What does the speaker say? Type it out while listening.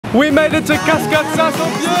We made it to Cascade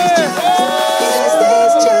Saint-Pierre!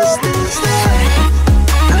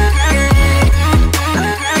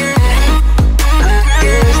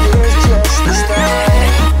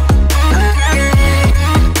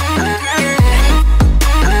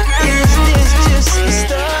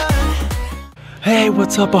 Hey,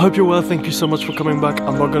 what's up? I hope you're well. Thank you so much for coming back.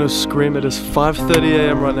 I'm not gonna scream. It is 5:30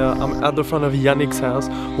 AM right now. I'm at the front of Yannick's house.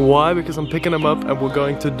 Why? Because I'm picking him up and we're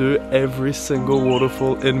going to do every single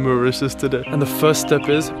waterfall in Mauritius today. And the first step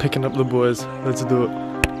is picking up the boys. Let's do it.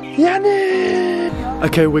 Yannick!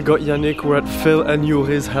 Okay, we got Yannick. We're at Phil and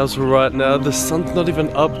Yuri's house right now. The sun's not even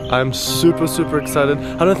up. I'm super excited.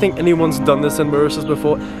 I don't think anyone's done this in Mauritius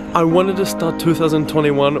before. I wanted to start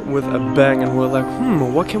 2021 with a bang, and we're like,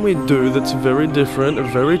 what can we do that's very different,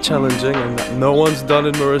 very challenging, and that no one's done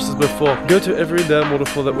in Mauritius before? Go to every damn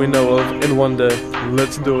waterfall that we know of in one day.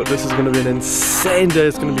 Let's do it. This is gonna be an insane day.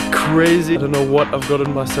 It's gonna be crazy. I don't know what I've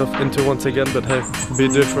gotten myself into once again, but hey, be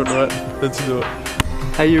different, right? Let's do it.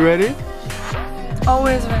 Are you ready?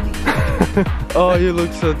 Always ready. Oh, you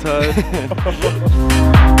look so tired.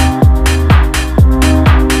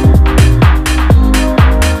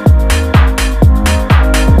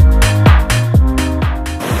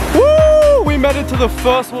 Woo! We made it to the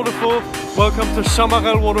first waterfall. Welcome to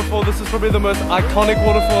Chamarel Waterfall. This is probably the most iconic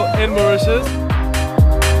waterfall in Mauritius.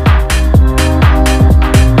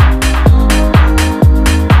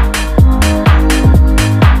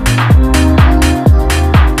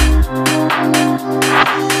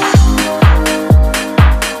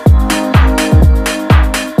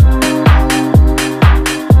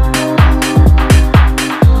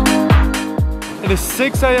 It is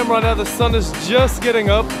 6 AM right now, the sun is just getting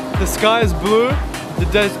up, the sky is blue, the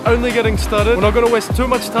day's only getting started. We're not going to waste too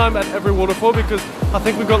much time at every waterfall because I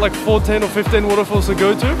think we've got like 14 or 15 waterfalls to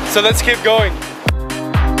go to. So let's keep going.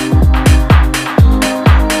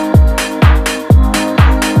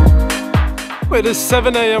 It is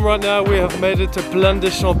 7 AM right now, we have made it to Plan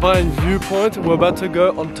de Champagne viewpoint. We're about to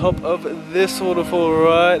go on top of this waterfall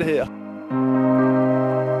right here.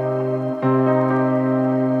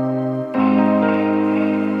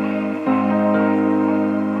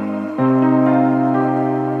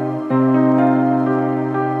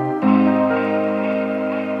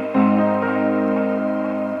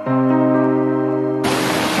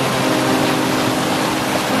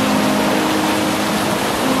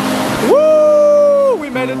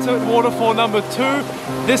 Made it to waterfall number 2.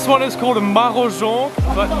 This one is called Mauritius,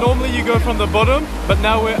 but normally you go from the bottom, but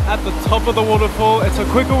now we're at the top of the waterfall. It's a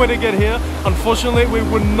quicker way to get here. Unfortunately, we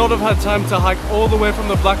would not have had time to hike all the way from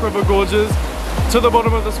the Black River Gorges to the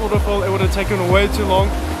bottom of this waterfall. It would have taken way too long,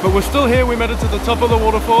 but we're still here. We made it to the top of the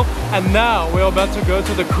waterfall, and now we're about to go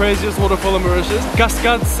to the craziest waterfall in Mauritius,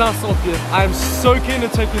 Cascade Saint-Pierre. I am so keen to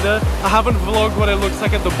take you there. I haven't vlogged what it looks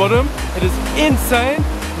like at the bottom. It is insane.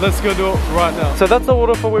 Let's go do it right now. So that's the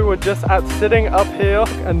waterfall we were just at, sitting up here.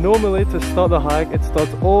 And normally to start the hike, it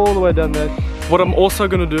starts all the way down there. What I'm also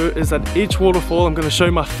gonna do is at each waterfall, I'm gonna show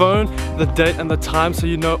you my phone, the date and the time, so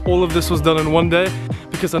you know all of this was done in one day.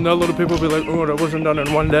 Because I know a lot of people will be like, oh, that wasn't done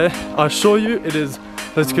in one day. I assure you it is.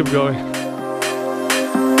 Let's keep going.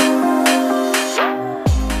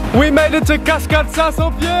 We made it to Cascade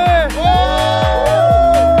Saint-Pierre!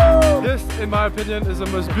 This, in my opinion, is the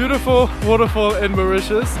most beautiful waterfall in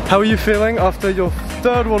Mauritius. How are you feeling after your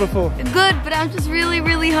third waterfall? Good, but I'm just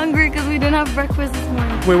really hungry because we didn't have breakfast this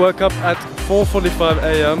morning. We woke up at 4:45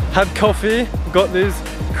 AM, had coffee, got these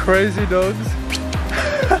crazy dogs,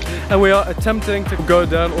 and we are attempting to go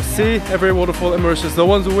down or see every waterfall in Mauritius, the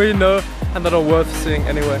ones we know and that are worth seeing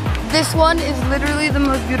anyway. This one is literally the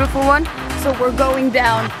most beautiful one, so we're going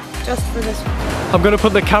down just for this one. I'm gonna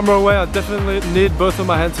put the camera away. I definitely need both of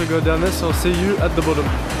my hands to go down this, so I'll see you at the bottom.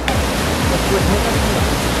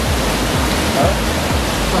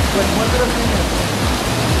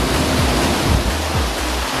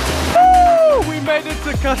 Woo! We made it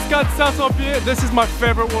to Cascade Saint-Pierre. This is my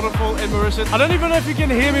favorite waterfall in Mauritius. I don't even know if you can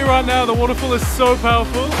hear me right now. The waterfall is so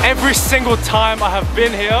powerful. Every single time I have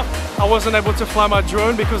been here, I wasn't able to fly my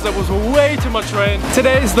drone because there was way too much rain.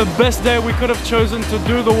 Today is the best day we could have chosen to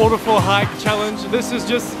do the waterfall hike challenge. This is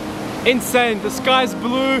just insane. The sky's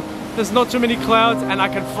blue, there's not too many clouds, and I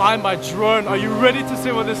can fly my drone. Are you ready to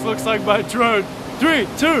see what this looks like by drone? 3,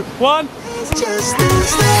 2, 1. It's just the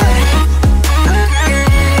start.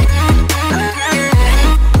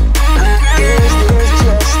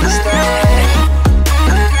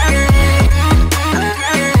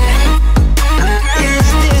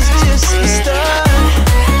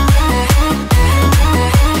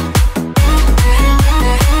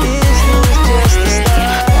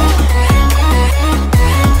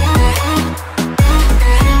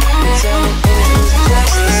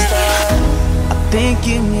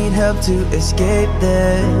 help to escape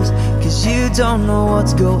this, 'cause you don't know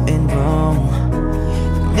what's going wrong.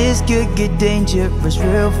 This could get dangerous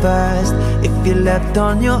real fast if you're left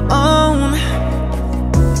on your own.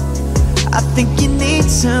 I think you need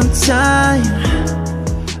some time.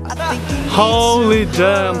 Holy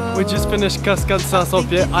damn, we just finished Cascade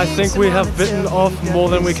Saint-Sophier. I think we have bitten off more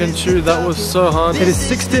than we can chew. That was so hard. It is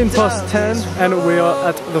 16 past 10 and we are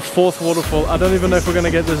at the 4th waterfall. I don't even know if we're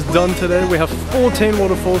gonna get this done today. We have 14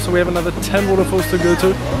 waterfalls, so we have another 10 waterfalls to go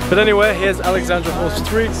to. But anyway, here's Alexandra Falls.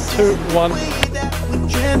 3, 2, 1.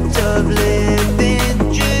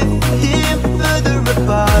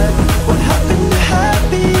 What happened to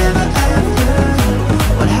happy ever after?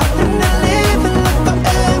 What happened to living like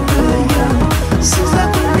forever young? Seems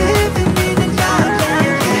like we're living in a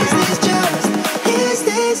nightmare. Is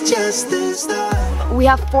this just the start? We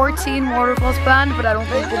have 14 waterfalls planned, but I don't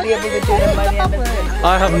think we'll be able to do them by the end of the day.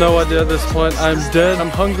 I have no idea at this point. I'm dead, I'm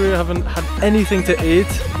hungry, I haven't had anything to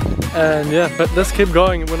eat. And yeah, but let's keep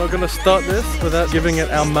going. We're not gonna start this without giving it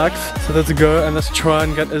our max. So let's go and let's try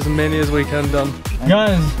and get as many as we can done.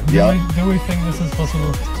 Guys, do we think this is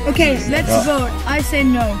possible? Okay, let's vote. I say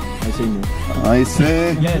no. I say no. I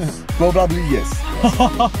say yes. Probably yes.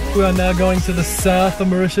 We are now going to the south of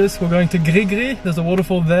Mauritius. We're going to Gris. There's a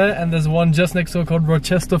waterfall there, and there's one just next door called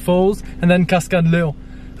Rochester Falls, and then Cascade Leo.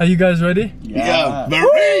 Are you guys ready? Yeah. The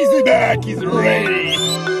Razorback is ready.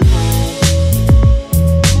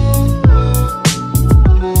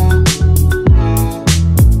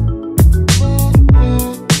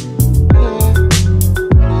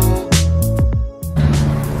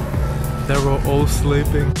 They were all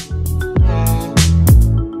sleeping.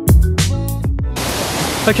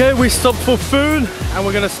 Okay, we stopped for food and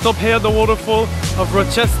we're gonna stop here at the waterfall of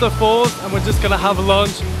Rochester Falls and we're just gonna have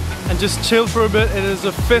lunch and just chill for a bit. It is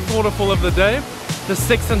the 5th waterfall of the day. The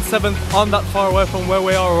 6th and 7th aren't that far away from where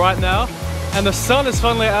we are right now. And the sun is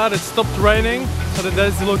finally out, it stopped raining, so the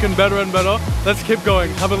day's looking better and better. Let's keep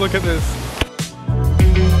going, have a look at this.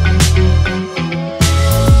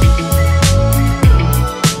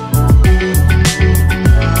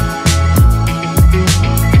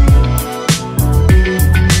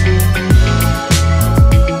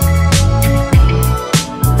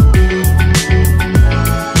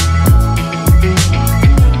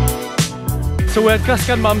 So we're at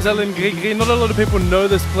Cascade Mamselle in Gris. Not a lot of people know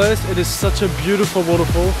this place. It is such a beautiful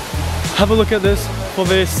waterfall. Have a look at this for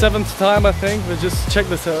the 7th time, I think. But just check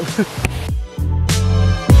this out.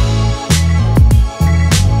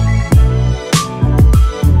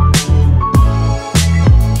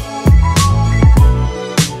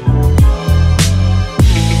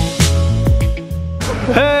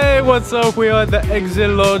 Hey, what's up? We are at the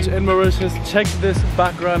Exile Lodge in Mauritius. Check this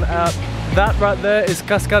background out. That right there is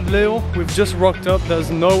Cascade Leo. We've just rocked up, there's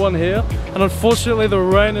no one here. And unfortunately the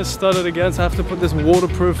rain has started again, so I have to put this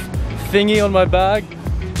waterproof thingy on my bag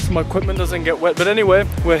so my equipment doesn't get wet. But anyway,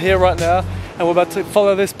 we're here right now and we're about to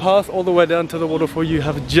follow this path all the way down to the waterfall you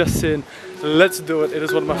have just seen. Let's do it. It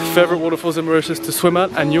is one of my favorite waterfalls in Mauritius to swim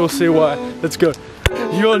at and you'll see why. Let's go.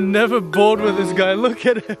 You're never bored with this guy, look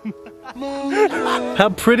at him. How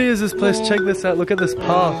pretty is this place? Check this out, look at this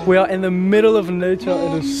path. We are in the middle of nature,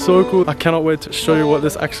 it is so cool. I cannot wait to show you what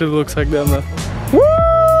this actually looks like down there.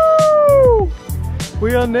 Woo!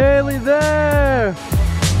 We are nearly there!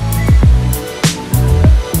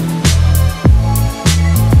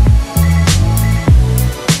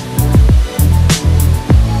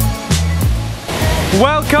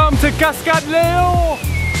 Welcome to Cascade Leo!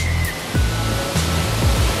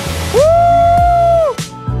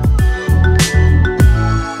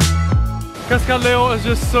 Cascade Leo is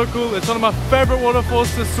just so cool. It's one of my favorite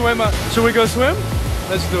waterfalls to swim at. Should we go swim?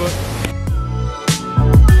 Let's do it.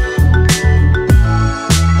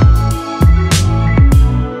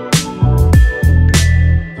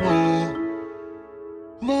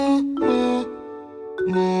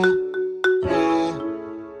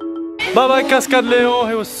 Bye bye Cascade Leo.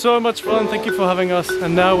 It was so much fun. Thank you for having us.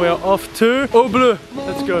 And now we are off to Eau Bleu.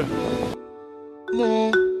 Let's go.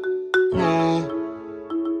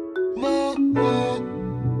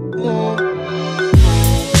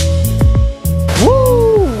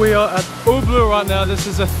 Woo! We are at Eau Bleu right now. This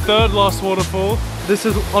is the 3rd last waterfall. This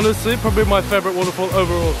is honestly probably my favorite waterfall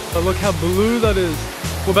overall. But look how blue that is.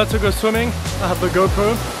 We're about to go swimming. I have the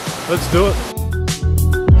GoPro. Let's do it.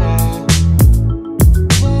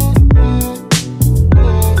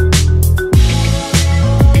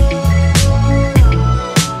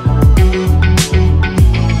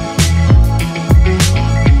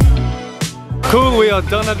 Cool, we are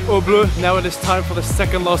done at Eau Bleu. Now it is time for the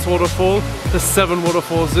 2nd last waterfall, the 7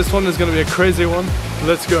 waterfalls. This one is going to be a crazy one.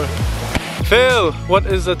 Let's go. Phil, what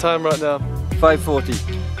is the time right now? 5:40.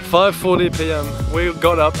 5:40 p.m. We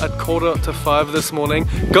got up at 4:45 this morning.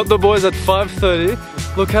 Got the boys at 5:30.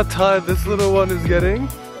 Look how tired this little one is getting.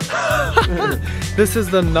 This is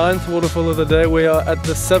the 9th waterfall of the day. We are at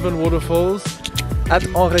the 7 waterfalls at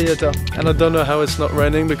Rochester. And I don't know how it's not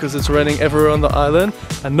raining because it's raining everywhere on the island.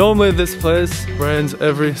 And normally this place rains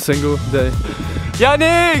every single day.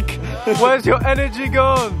 Yannick! Where's your energy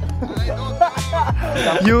gone?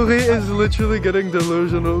 Yuri is literally getting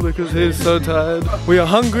delusional because he is so tired. We are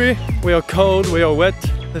hungry, we are cold, we are wet.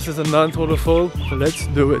 This is the 9th waterfall. Let's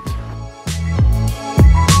do it.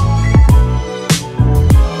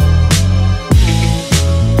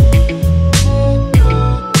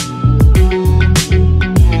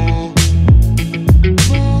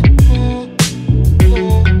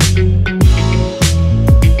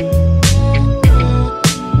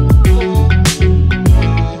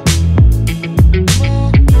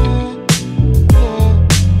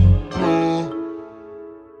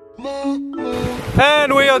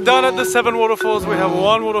 And we are done at the 7 waterfalls. We have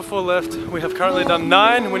 1 waterfall left. We have currently done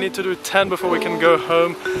 9. We need to do 10 before we can go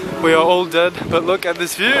home. We are all dead, but look at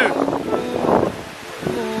this view.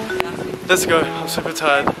 Let's go. I'm super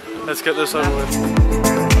tired. Let's get this over with.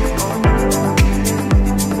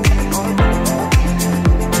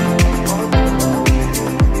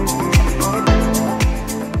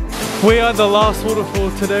 We are at the last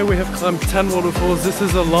waterfall today. We have climbed 10 waterfalls. This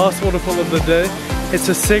is the last waterfall of the day. It's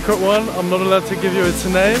a secret one. I'm not allowed to give you its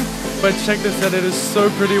name, but check this out. It is so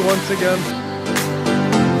pretty once again.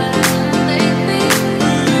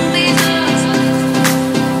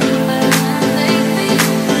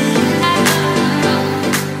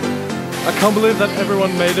 I can't believe that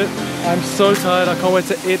everyone made it. I'm so tired. I can't wait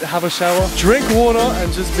to eat, have a shower, drink water,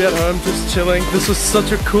 and just be at home, just chilling. This was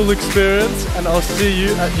such a cool experience, and I'll see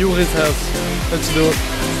you at Yuri's house. Let's do it.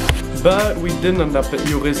 But we didn't end up at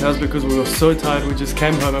Yuri's house because we were so tired. We just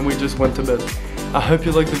came home and we just went to bed. I hope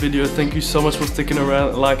you liked the video. Thank you so much for sticking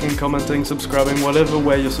around, liking, commenting, subscribing, whatever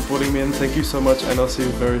way you're supporting me, and thank you so much, and I'll see you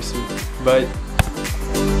very soon. Bye.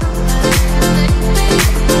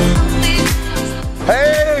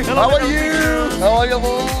 Hey, how are you? How are you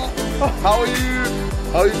all? How are you?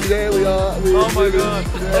 How are you today? Oh my god.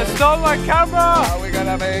 It's not my camera! We're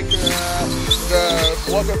gonna make the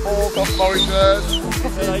waterfalls of Mauritius.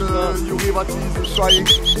 This is Yuri what he's trying.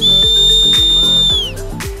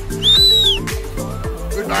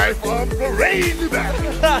 Good night from the rainy back.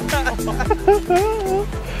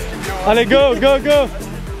 Allez, go, go, go!